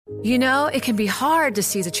You know, it can be hard to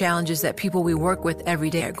see the challenges that people we work with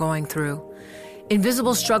every day are going through.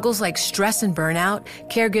 Invisible struggles like stress and burnout,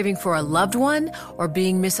 caregiving for a loved one, or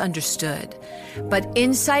being misunderstood. But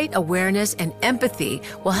insight, awareness, and empathy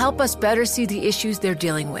will help us better see the issues they're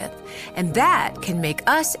dealing with. And that can make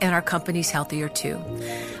us and our companies healthier too.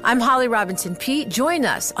 I'm Holly Robinson Peete. Join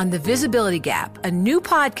us on The Visibility Gap, a new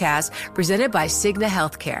podcast presented by Cigna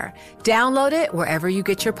Healthcare. Download it wherever you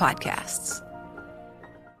get your podcasts.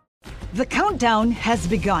 The countdown has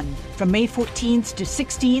begun. From May 14th to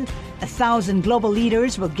 16th, 1,000 global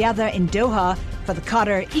leaders will gather in Doha for the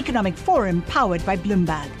Qatar Economic Forum powered by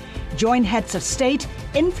Bloomberg. Join heads of state,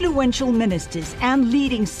 influential ministers, and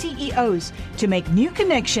leading CEOs to make new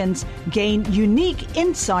connections, gain unique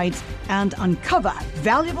insights, and uncover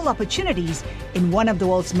valuable opportunities in one of the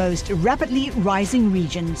world's most rapidly rising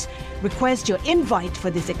regions. Request your invite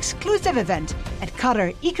for this exclusive event at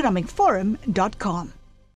QatarEconomicForum.com.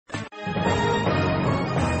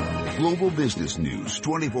 Global business news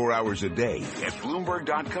 24 hours a day at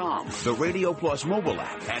Bloomberg.com, the Radio Plus mobile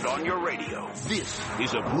app, and on your radio. This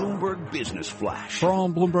is a Bloomberg Business Flash.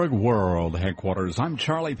 From Bloomberg World headquarters, I'm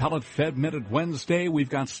Charlie Pellet. Fed Minute Wednesday. We've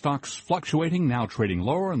got stocks fluctuating, now trading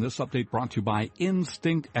lower, and this update brought to you by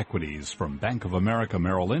Instinct Equities from Bank of America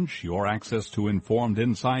Merrill Lynch. Your access to informed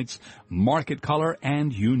insights, market color,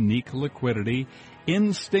 and unique liquidity.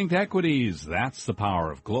 Instinct Equities, that's the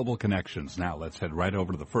power of global connections. Now let's head right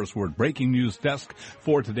over to the First Word breaking news desk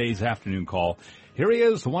for today's afternoon call. Here he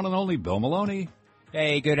is, the one and only Bill Maloney.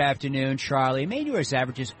 Hey, good afternoon, Charlie. Main U.S.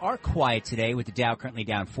 averages are quiet today with the Dow currently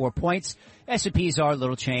down 4 points. S&Ps are a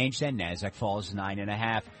little changed and NASDAQ falls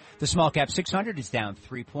 9.5. The small cap 600 is down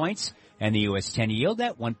 3 points and the U.S. 10 yield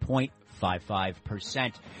at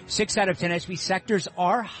 1.55%. 6 out of 10 SB sectors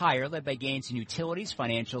are higher, led by gains in utilities,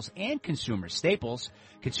 financials, and consumer staples.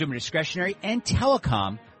 Consumer discretionary and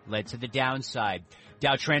telecom led to the downside.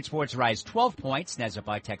 Dow transports rise 12 points. Nasdaq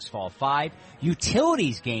Biotechs fall 5.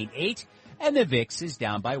 Utilities gain 8. And the VIX is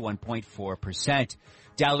down by 1.4%.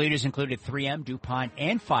 Dow leaders included 3M, DuPont,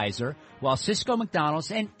 and Pfizer, while Cisco,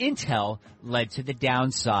 McDonald's, and Intel led to the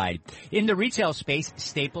downside. In the retail space,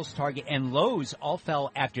 Staples, Target, and Lowe's all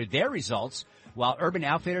fell after their results, while Urban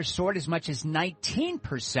Outfitters soared as much as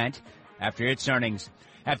 19% after its earnings.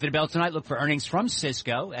 After the bell tonight, look for earnings from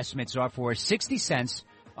Cisco. Estimates are for 60 cents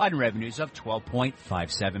on revenues of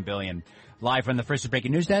 $12.57 billion. Live from the First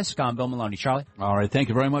Breaking News Desk, I'm Bill Maloney. Charlie? All right, thank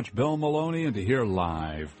you very much, Bill Maloney. And to hear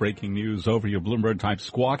live breaking news over your Bloomberg-type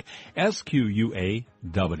squawk, SQUAWK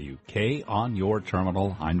on your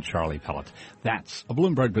terminal, I'm Charlie Pellet. That's a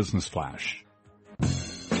Bloomberg Business Flash.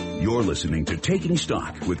 You're listening to Taking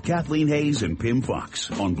Stock with Kathleen Hayes and Pim Fox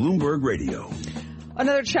on Bloomberg Radio.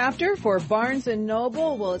 Another chapter for Barnes &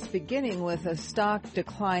 Noble. Well, it's beginning with a stock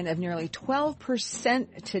decline of nearly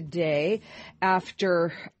 12% today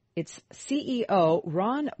after its CEO,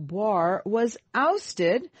 Ron Bohr, was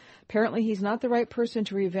ousted. Apparently, he's not the right person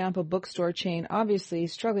to revamp a bookstore chain, obviously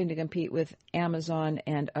struggling to compete with Amazon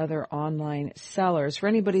and other online sellers. For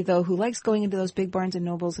anybody, though, who likes going into those big Barnes &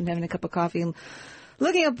 Nobles and having a cup of coffee and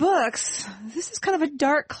looking at books, this is kind of a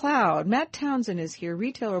dark cloud. Matt Townsend is here,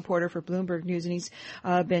 retail reporter for Bloomberg News, and he's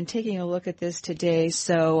been taking a look at this today.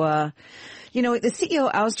 So, you know, the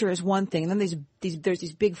CEO ouster is one thing, and then there's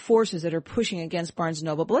these big forces that are pushing against Barnes &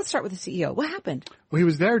 Noble. But let's start with the CEO. What happened? Well, he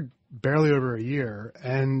was there barely over a year,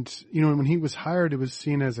 and, you know, when he was hired, it was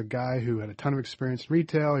seen as a guy who had a ton of experience in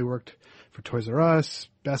retail. He worked for Toys R Us,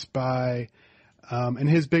 Best Buy, and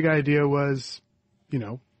his big idea was, you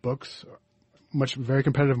know, books, very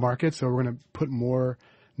competitive market, so we're going to put more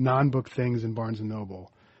non-book things in Barnes &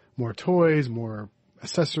 Noble. More toys, more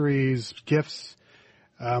accessories, gifts.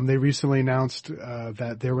 They recently announced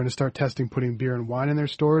that they were going to start testing putting beer and wine in their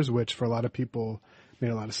stores, which for a lot of people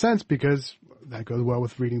made a lot of sense because that goes well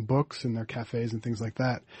with reading books in their cafes and things like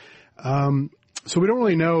that. So we don't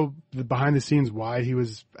really know the behind the scenes why he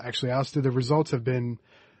was actually ousted. The results have been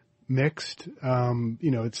mixed. You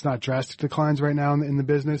know, it's not drastic declines right now in the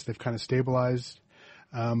business. They've kind of stabilized.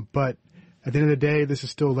 But at the end of the day, this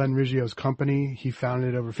is still Len Riggio's company. He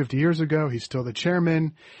founded it over 50 years ago. He's still the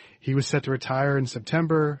chairman. He was set to retire in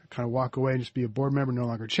September, kind of walk away and just be a board member, no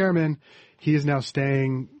longer chairman. He is now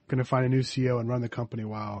staying, going to find a new CEO and run the company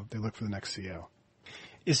while they look for the next CEO.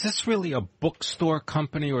 Is this really a bookstore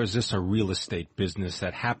company, or is this a real estate business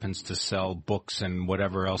that happens to sell books and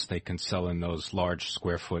whatever else they can sell in those large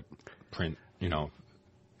square foot print, you know?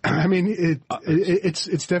 I mean, it's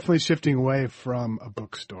definitely shifting away from a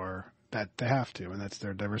bookstore. That they have to, and that's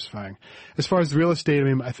they're diversifying. As far as real estate, I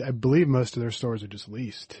mean, I believe most of their stores are just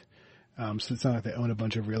leased. So it's not like they own a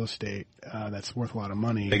bunch of real estate that's worth a lot of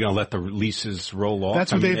money. They're going to let the leases roll off?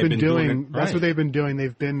 That's what they've been doing. That's right. what they've been doing.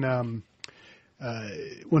 They've been,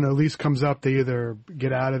 when a lease comes up, they either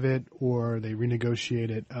get out of it or they renegotiate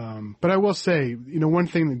it. But I will say, one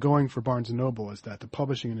thing that going for Barnes & Noble is that the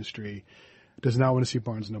publishing industry does not want to see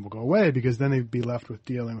Barnes & Noble go away, because then they'd be left with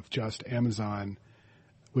dealing with just Amazon,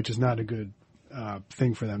 which is not a good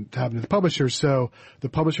thing for them to happen to the publishers. So the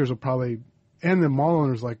publishers will probably, and the mall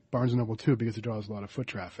owners like Barnes & Noble too, because it draws a lot of foot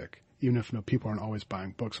traffic, even if people aren't always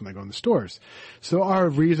buying books when they go in the stores. So there are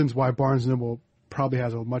reasons why Barnes & Noble probably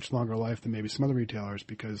has a much longer life than maybe some other retailers,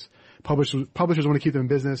 because publishers want to keep them in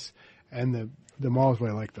business, and the malls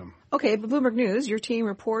really like them. Okay, but Bloomberg News, your team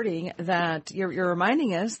reporting that you're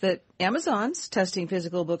reminding us that Amazon's testing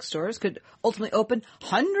physical bookstores, could ultimately open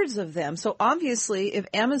hundreds of them. So obviously, if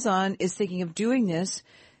Amazon is thinking of doing this,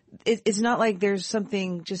 it's not like there's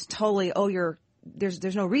something just totally,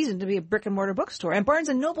 there's no reason to be a brick and mortar bookstore. And Barnes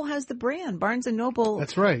 & Noble has the brand. Barnes & Noble.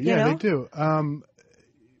 That's right. Yeah, they do.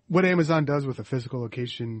 What Amazon does with a physical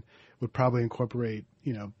location would probably incorporate,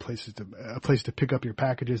 a place to pick up your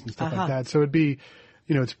packages and stuff like that. So it'd be,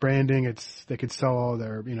 it's branding. They could sell all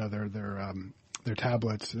their, their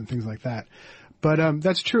tablets and things like that. But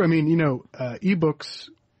that's true. I mean, ebooks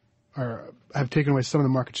have taken away some of the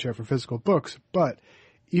market share for physical books, but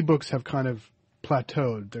ebooks have kind of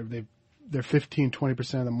plateaued. They're 15,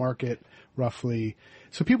 20% of the market roughly.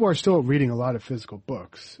 So people are still reading a lot of physical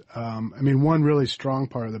books. One really strong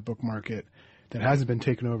part of the book market that hasn't been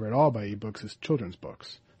taken over at all by ebooks is children's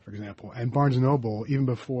books, for example. And Barnes & Noble, even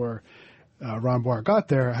before Ron Barr got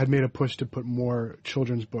there, had made a push to put more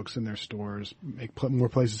children's books in their stores, put more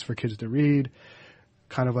places for kids to read,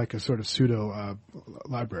 kind of like a sort of pseudo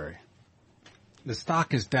library. The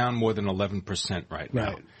stock is down more than 11% right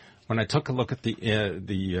now. Right. When I took a look at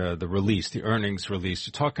the release, the earnings release,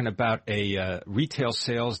 you're talking about a retail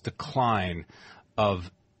sales decline of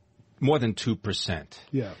more than 2%.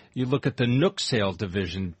 Yeah. You look at the Nook sale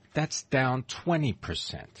division, that's down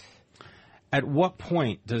 20%. At what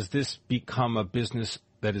point does this become a business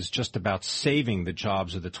that is just about saving the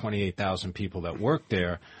jobs of the 28,000 people that work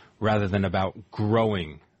there rather than about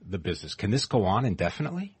growing the business? Can this go on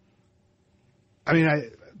indefinitely?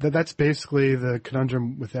 That's basically the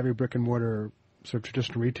conundrum with every brick and mortar sort of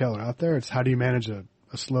traditional retailer out there. It's how do you manage a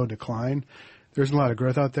slow decline? There's a lot of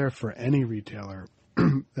growth out there for any retailer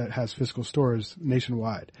that has physical stores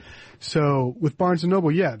nationwide. So with Barnes &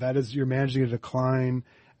 Noble, that is, you're managing a decline.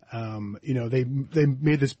 They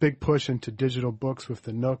made this big push into digital books with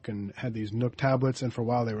the Nook and had these Nook tablets, and for a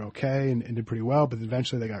while they were okay and did pretty well, but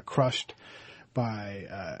eventually they got crushed by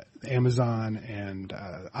Amazon and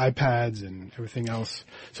iPads and everything else.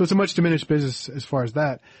 So it's a much diminished business as far as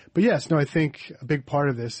that. But I think a big part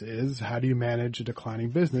of this is how do you manage a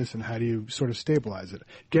declining business and how do you sort of stabilize it?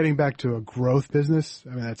 Getting back to a growth business,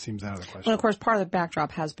 that seems out of the question. Well, of course, part of the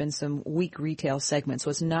backdrop has been some weak retail segments. So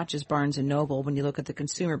it's not just Barnes & Noble when you look at the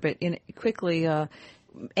consumer. But quickly,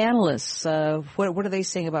 analysts, what are they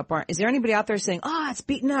saying about Barnes? Is there anybody out there saying, it's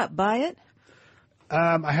beaten up, buy it?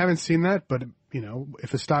 I haven't seen that, but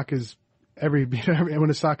if a stock is when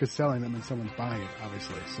a stock is selling, that means someone's buying it,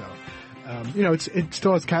 obviously. So, it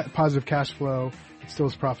still has positive cash flow. It still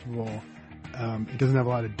is profitable. It doesn't have a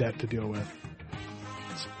lot of debt to deal with.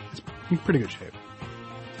 It's in pretty good shape.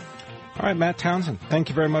 All right, Matt Townsend, thank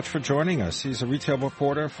you very much for joining us. He's a retail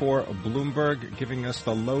reporter for Bloomberg, giving us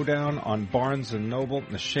the lowdown on Barnes & Noble.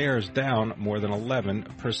 The shares down more than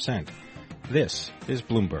 11%. This is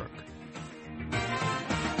Bloomberg.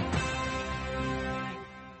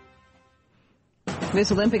 This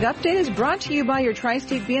Olympic update is brought to you by your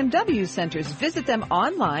Tri-State BMW centers. Visit them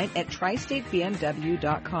online at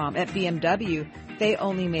tristatebmw.com. At BMW, they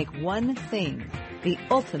only make one thing, the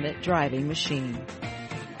ultimate driving machine.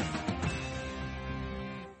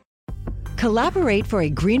 Collaborate for a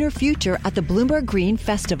greener future at the Bloomberg Green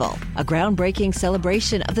Festival, a groundbreaking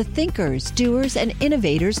celebration of the thinkers, doers, and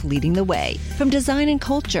innovators leading the way. From design and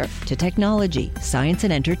culture to technology, science,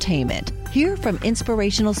 and entertainment. Hear from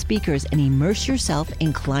inspirational speakers and immerse yourself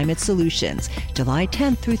in climate solutions. July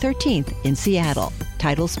 10th through 13th in Seattle.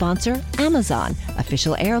 Title sponsor, Amazon.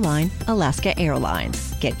 Official airline, Alaska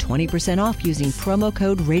Airlines. Get 20% off using promo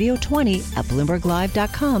code radio20 at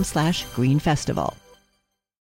BloombergLive.com/Green Festival.